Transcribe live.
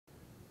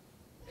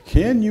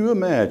Can you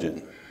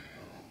imagine?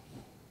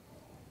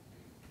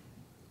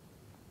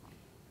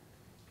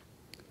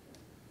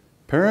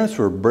 Parents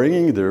were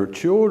bringing their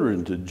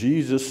children to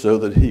Jesus so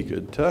that he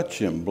could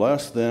touch and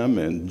bless them,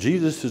 and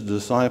Jesus'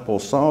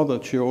 disciples saw the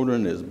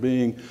children as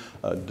being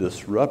a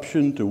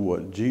disruption to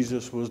what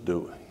Jesus was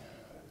doing.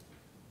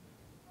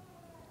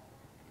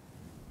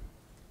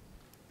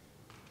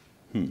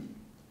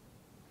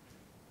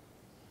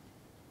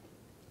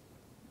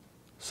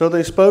 So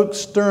they spoke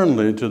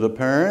sternly to the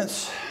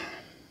parents,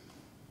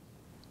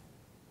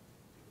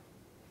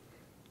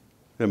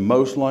 and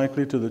most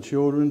likely to the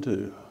children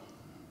too,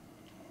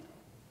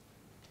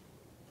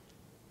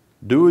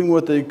 doing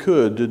what they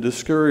could to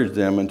discourage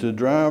them and to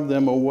drive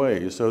them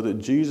away so that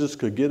Jesus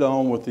could get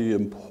on with the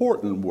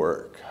important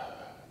work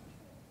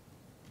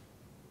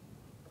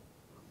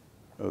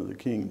of the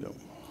kingdom.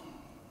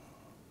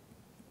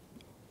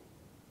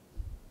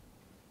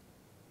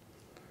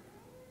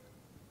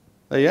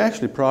 They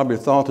actually probably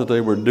thought that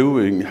they were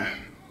doing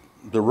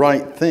the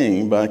right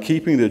thing by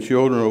keeping the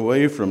children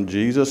away from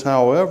Jesus.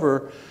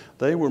 However,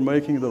 they were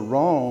making the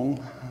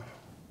wrong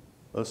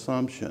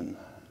assumption.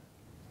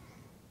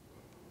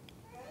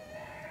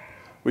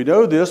 We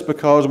know this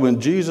because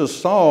when Jesus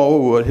saw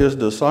what his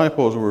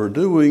disciples were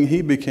doing,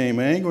 he became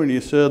angry and he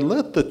said,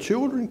 "Let the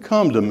children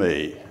come to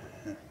me.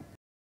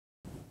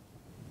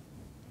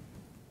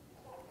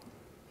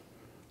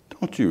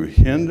 Don't you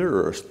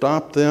hinder or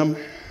stop them."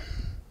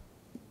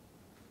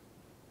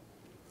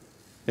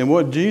 And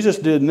what Jesus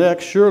did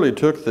next surely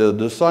took the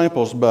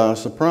disciples by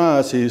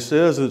surprise. He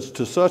says it's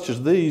to such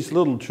as these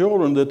little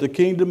children that the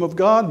kingdom of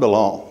God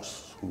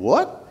belongs.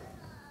 What?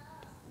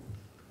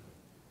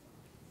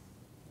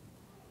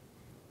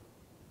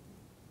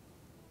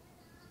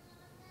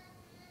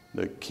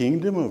 The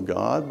kingdom of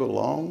God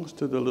belongs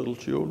to the little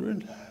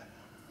children?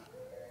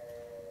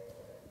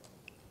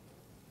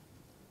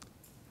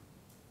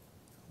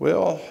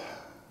 Well,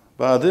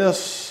 by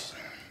this,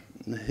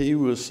 he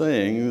was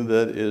saying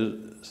that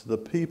it's the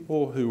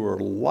people who are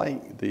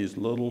like these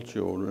little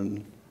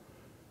children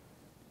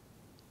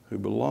who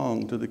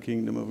belong to the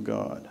kingdom of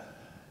God.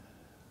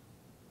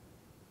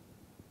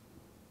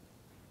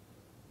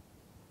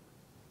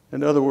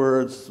 In other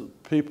words,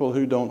 people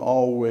who don't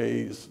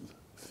always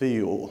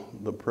feel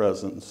the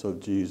presence of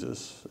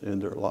Jesus in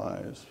their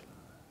lives.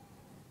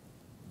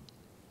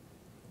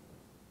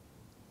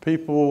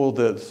 People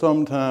that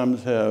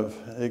sometimes have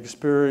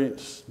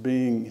experienced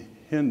being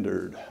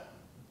hindered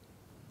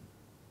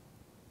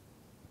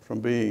from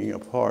being a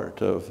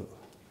part of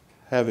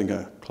having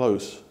a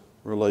close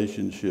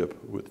relationship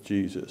with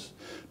Jesus.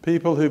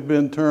 People who've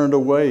been turned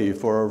away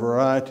for a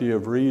variety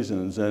of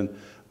reasons and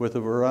with a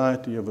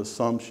variety of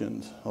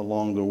assumptions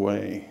along the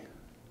way.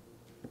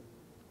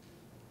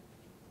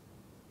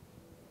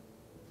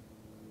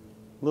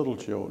 Little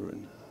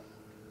children.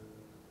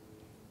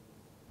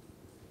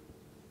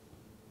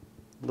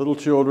 Little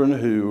children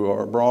who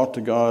are brought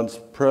to God's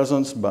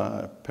presence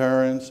by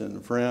parents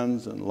and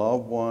friends and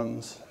loved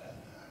ones,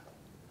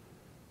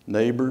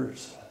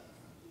 neighbors,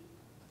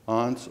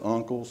 aunts,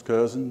 uncles,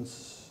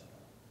 cousins,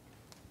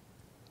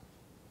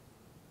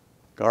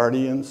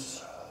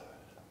 guardians,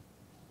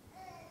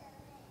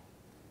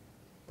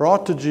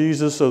 brought to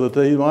Jesus so that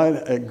they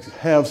might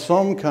have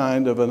some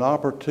kind of an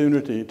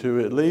opportunity to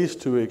at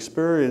least to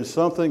experience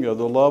something of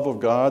the love of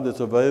God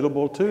that's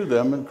available to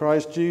them in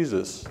Christ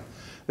Jesus.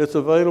 It's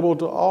available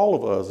to all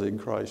of us in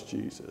Christ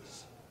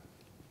Jesus.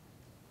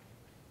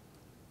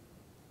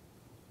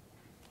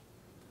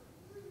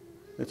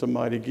 It's a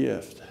mighty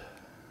gift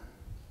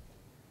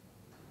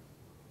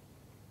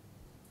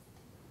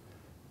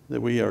that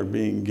we are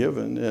being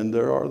given, and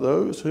there are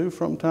those who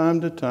from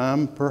time to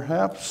time,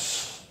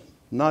 perhaps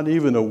not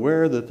even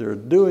aware that they're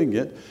doing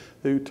it,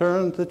 who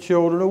turn the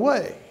children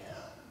away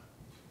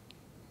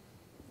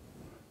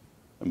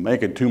and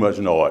making too much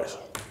noise.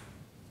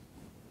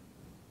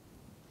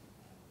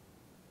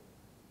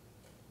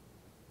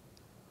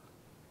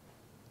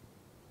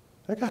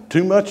 They got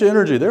too much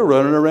energy. They're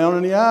running around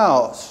in the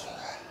aisles.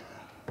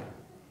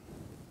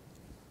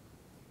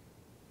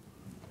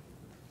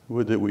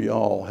 Would that we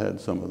all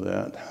had some of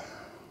that.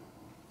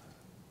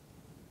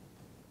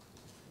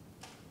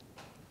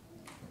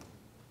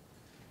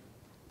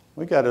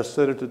 We got to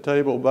sit at the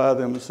table by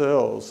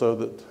themselves so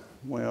that,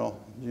 well,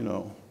 you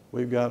know,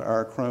 we've got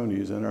our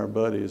cronies and our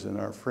buddies and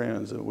our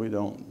friends that we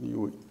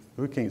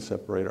can't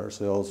separate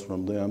ourselves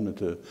from them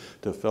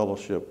to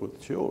fellowship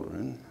with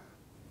children.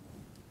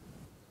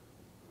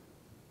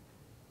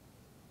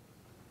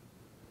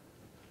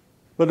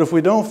 But if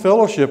we don't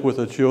fellowship with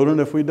the children,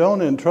 if we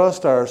don't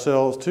entrust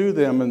ourselves to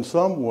them in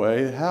some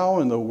way, how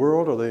in the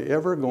world are they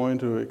ever going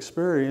to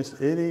experience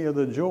any of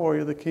the joy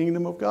of the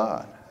kingdom of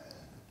God?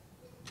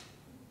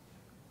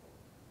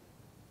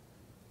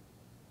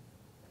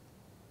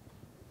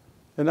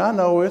 And I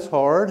know it's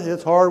hard.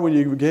 It's hard when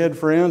you had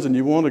friends and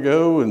you want to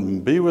go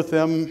and be with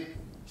them,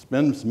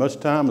 spend as much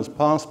time as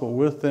possible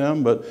with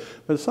them, but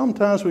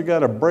sometimes we got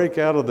to break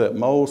out of that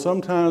mold.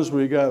 Sometimes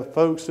we got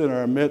folks in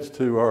our midst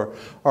who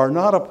are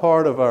not a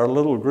part of our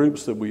little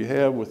groups that we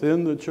have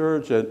within the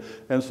church,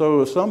 and so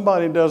if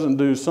somebody doesn't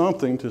do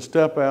something to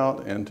step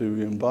out and to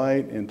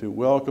invite and to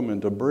welcome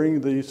and to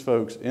bring these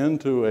folks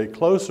into a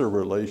closer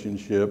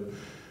relationship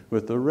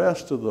with the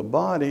rest of the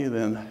body,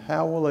 then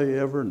how will they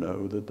ever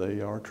know that they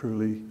are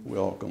truly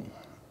welcome?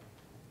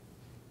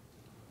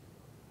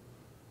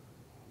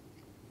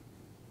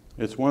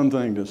 It's one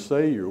thing to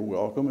say you're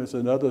welcome. It's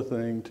another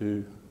thing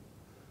to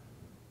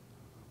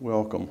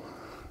welcome,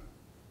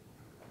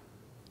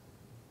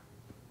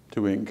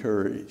 to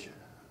encourage.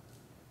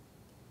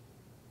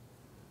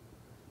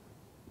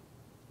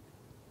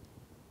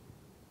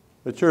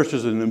 The church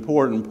is an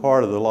important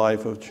part of the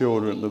life of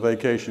children. The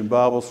vacation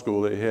Bible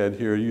school they had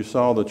here, you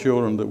saw the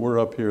children that were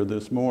up here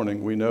this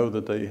morning. We know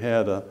that they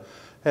had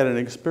an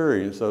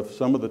experience of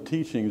some of the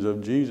teachings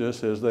of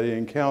Jesus as they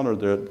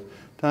encountered their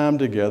time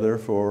together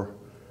for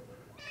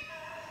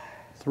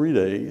 3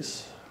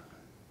 days,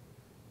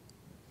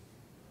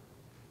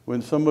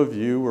 when some of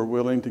you were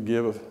willing to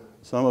give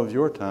some of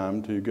your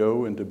time to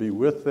go and to be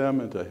with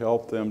them and to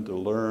help them to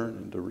learn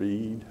and to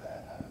read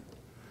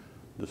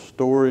the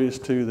stories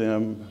to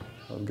them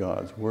of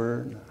God's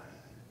Word.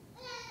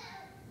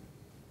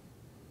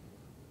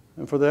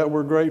 And for that,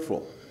 we're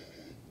grateful.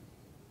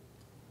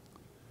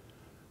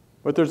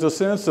 But there's a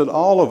sense that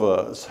all of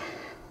us,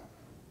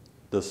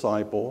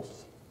 disciples,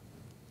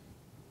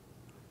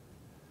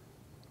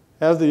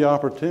 have the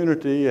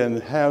opportunity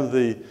and have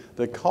the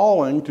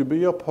calling to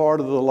be a part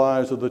of the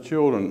lives of the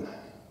children,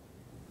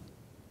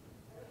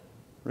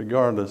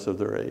 regardless of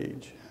their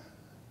age.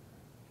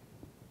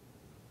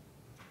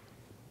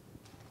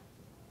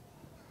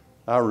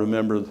 I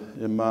remember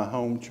in my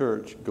home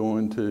church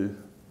going to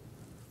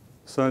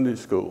Sunday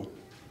school.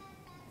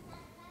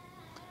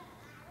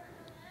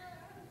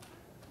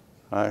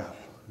 I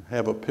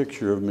have a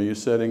picture of me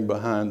sitting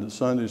behind the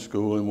Sunday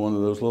school in one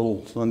of those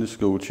little Sunday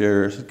school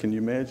chairs. Can you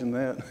imagine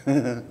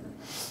that?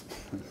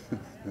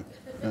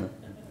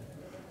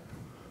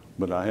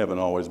 But I haven't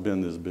always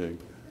been this big.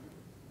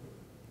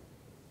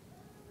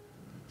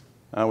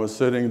 I was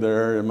sitting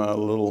there in my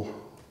little,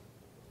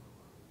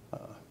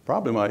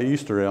 probably my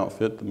Easter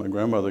outfit that my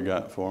grandmother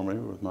got for me,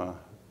 with my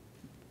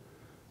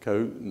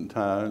coat and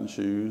tie and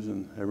shoes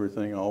and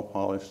everything all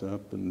polished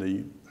up and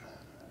neat.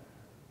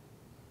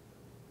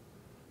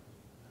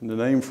 And the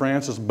name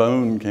Francis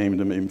Bone came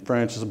to me.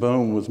 Francis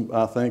Bone was,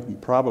 I think,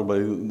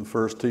 probably the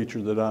first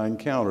teacher that I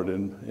encountered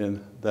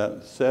in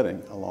that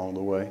setting along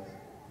the way.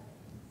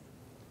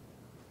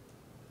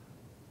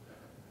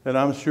 And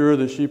I'm sure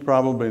that she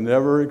probably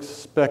never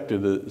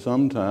expected at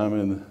some time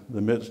in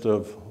the midst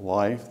of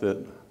life that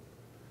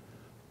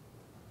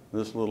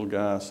this little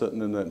guy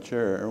sitting in that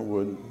chair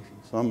would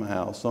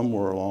somehow,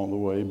 somewhere along the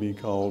way, be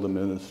called to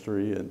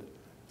ministry and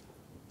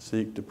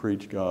seek to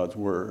preach God's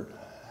Word.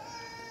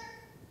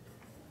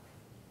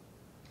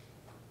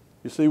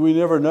 You see, we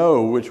never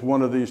know which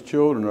one of these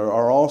children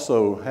are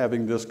also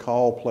having this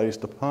call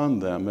placed upon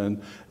them.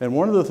 And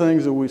one of the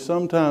things that we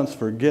sometimes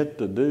forget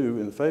to do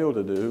and fail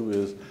to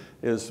do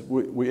is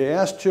we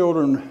ask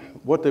children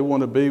what they want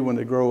to be when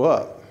they grow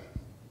up.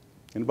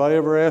 Anybody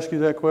ever ask you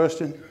that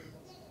question?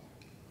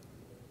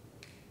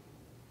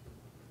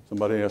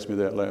 Somebody asked me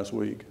that last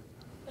week.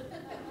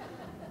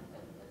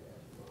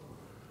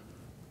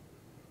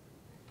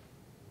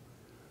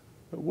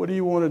 What do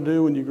you want to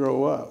do when you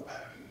grow up?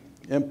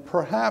 And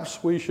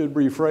perhaps we should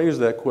rephrase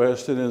that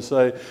question and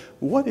say,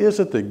 what is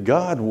it that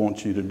God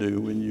wants you to do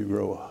when you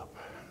grow up?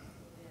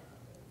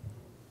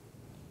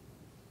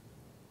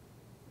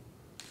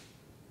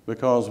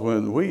 Because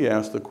when we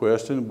ask the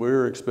question,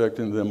 we're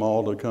expecting them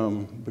all to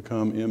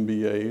become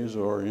MBAs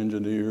or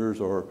engineers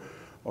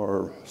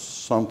or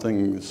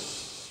something,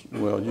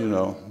 well, you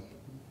know,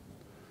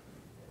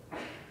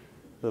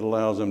 that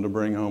allows them to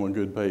bring home a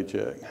good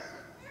paycheck.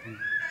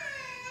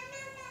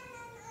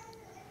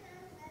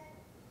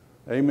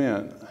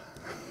 Amen.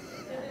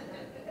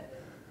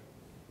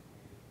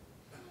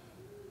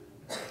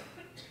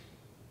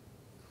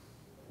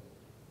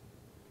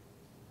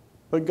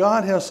 But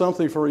God has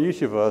something for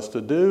each of us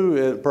to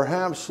do.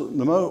 Perhaps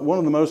one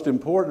of the most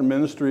important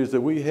ministries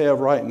that we have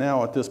right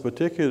now at this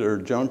particular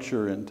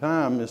juncture in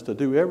time is to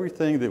do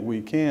everything that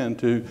we can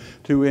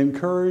to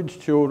encourage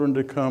children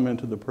to come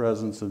into the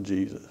presence of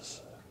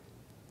Jesus.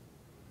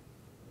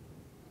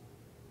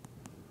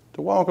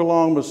 To walk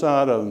along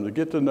beside them, to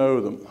get to know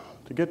them,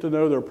 to get to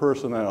know their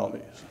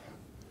personalities.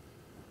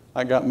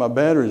 I got my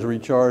batteries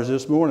recharged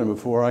this morning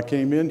before I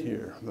came in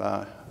here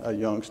by a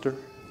youngster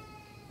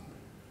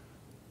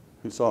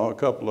who saw a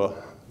couple of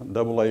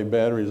AA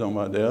batteries on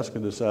my desk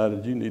and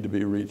decided you need to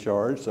be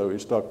recharged, so he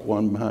stuck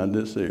one behind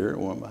this ear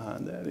and one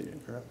behind that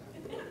ear.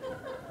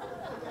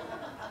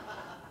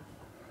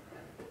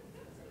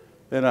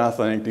 Then I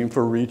thanked him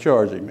for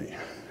recharging me.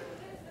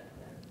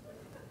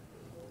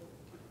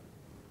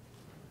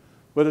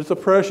 But it's a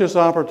precious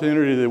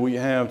opportunity that we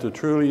have to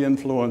truly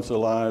influence the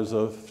lives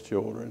of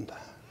children.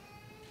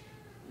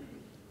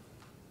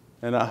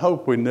 And I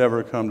hope we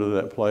never come to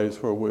that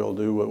place where we'll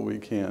do what we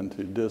can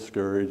to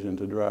discourage and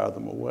to drive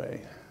them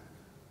away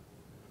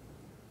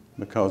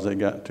because they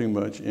got too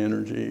much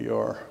energy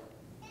or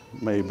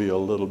maybe a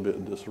little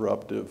bit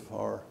disruptive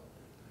or,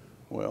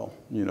 well,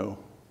 you know,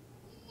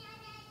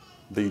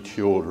 be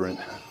children.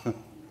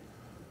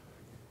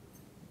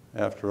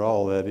 After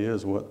all, that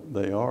is what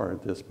they are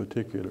at this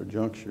particular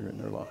juncture in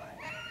their life.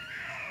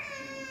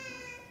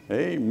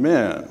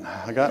 Amen.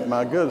 I got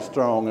my good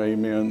strong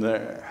amen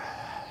there.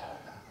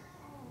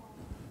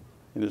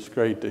 And it's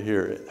great to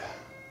hear it.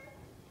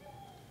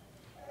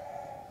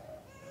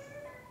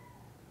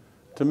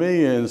 To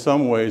me, in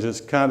some ways, it's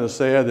kind of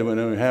sad that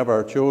when we have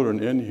our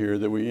children in here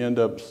that we end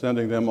up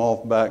sending them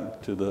off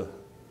back to the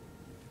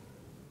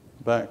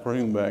back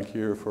room back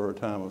here for a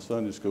time of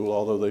Sunday school,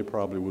 although they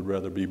probably would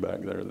rather be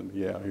back there than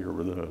be out here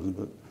with us,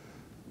 but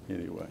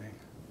anyway.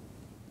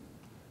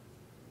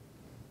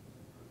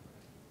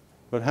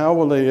 But how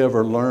will they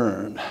ever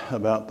learn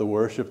about the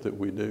worship that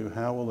we do?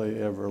 How will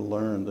they ever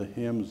learn the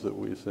hymns that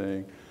we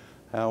sing?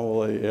 How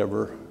will they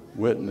ever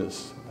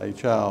witness a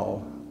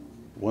child,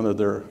 one of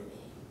their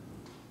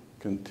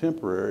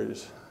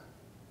contemporaries,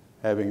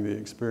 having the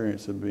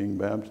experience of being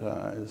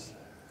baptized?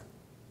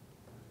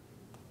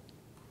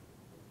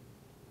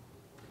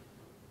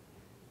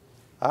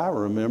 I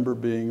remember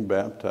being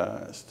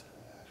baptized,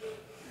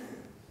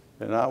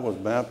 and I was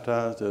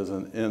baptized as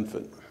an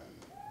infant.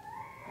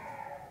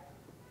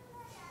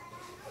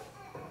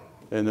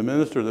 And the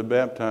minister that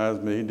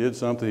baptized me did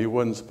something he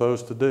wasn't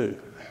supposed to do.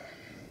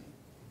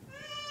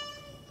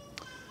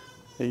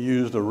 He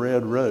used a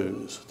red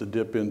rose to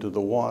dip into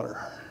the water.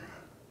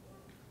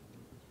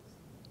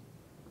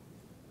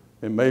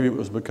 And maybe it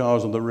was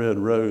because of the red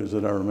rose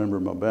that I remember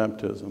my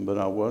baptism, but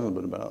I wasn't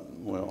but about,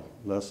 well,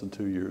 less than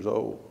 2 years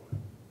old.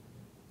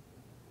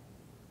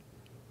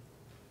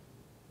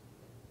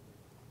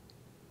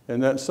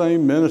 And that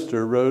same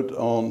minister wrote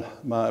on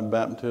my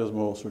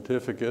baptismal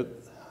certificate,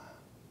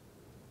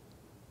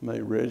 "May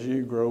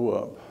Reggie grow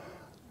up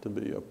to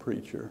be a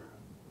preacher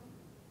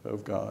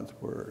of God's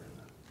Word."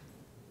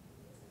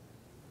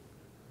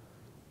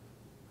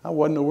 I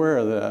wasn't aware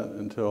of that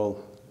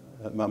until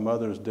at my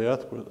mother's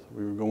death.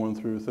 We were going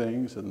through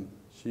things, and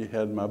she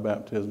had my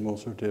baptismal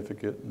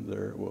certificate, and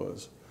there it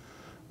was,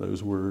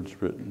 those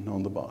words written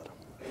on the bottom.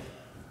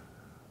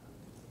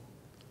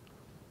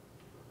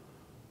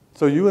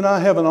 So you and I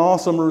have an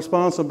awesome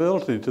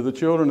responsibility to the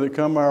children that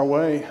come our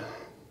way,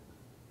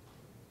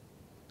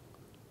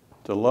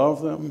 to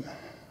love them,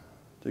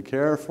 to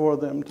care for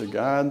them, to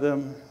guide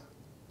them,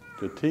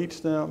 to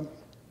teach them,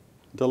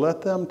 to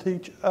let them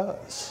teach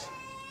us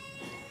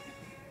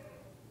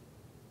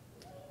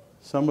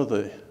some of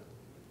the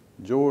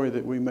joy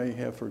that we may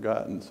have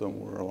forgotten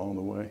somewhere along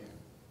the way,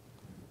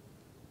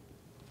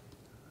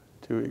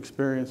 to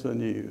experience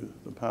anew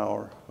the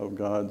power of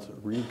God's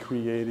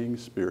recreating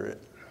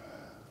Spirit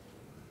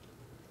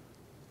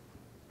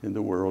in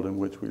the world in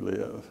which we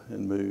live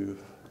and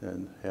move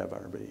and have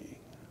our being.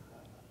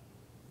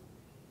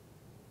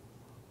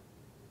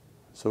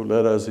 So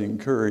let us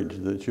encourage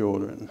the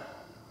children.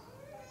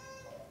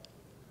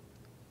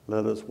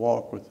 Let us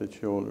walk with the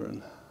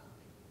children.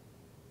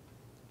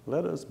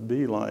 Let us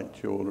be like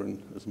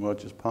children as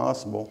much as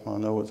possible. I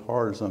know it's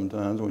hard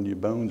sometimes when your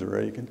bones are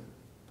aching.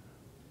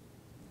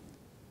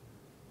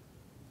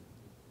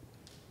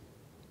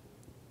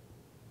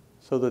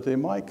 So that they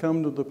might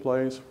come to the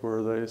place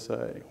where they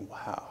say,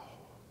 wow,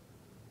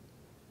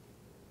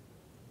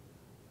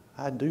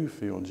 I do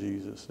feel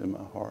Jesus in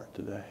my heart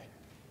today.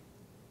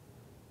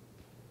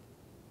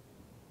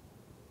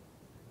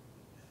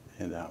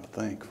 And I'm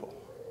thankful.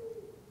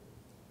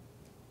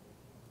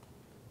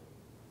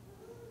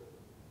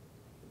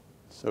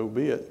 So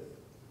be it.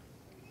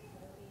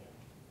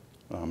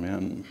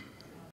 Amen.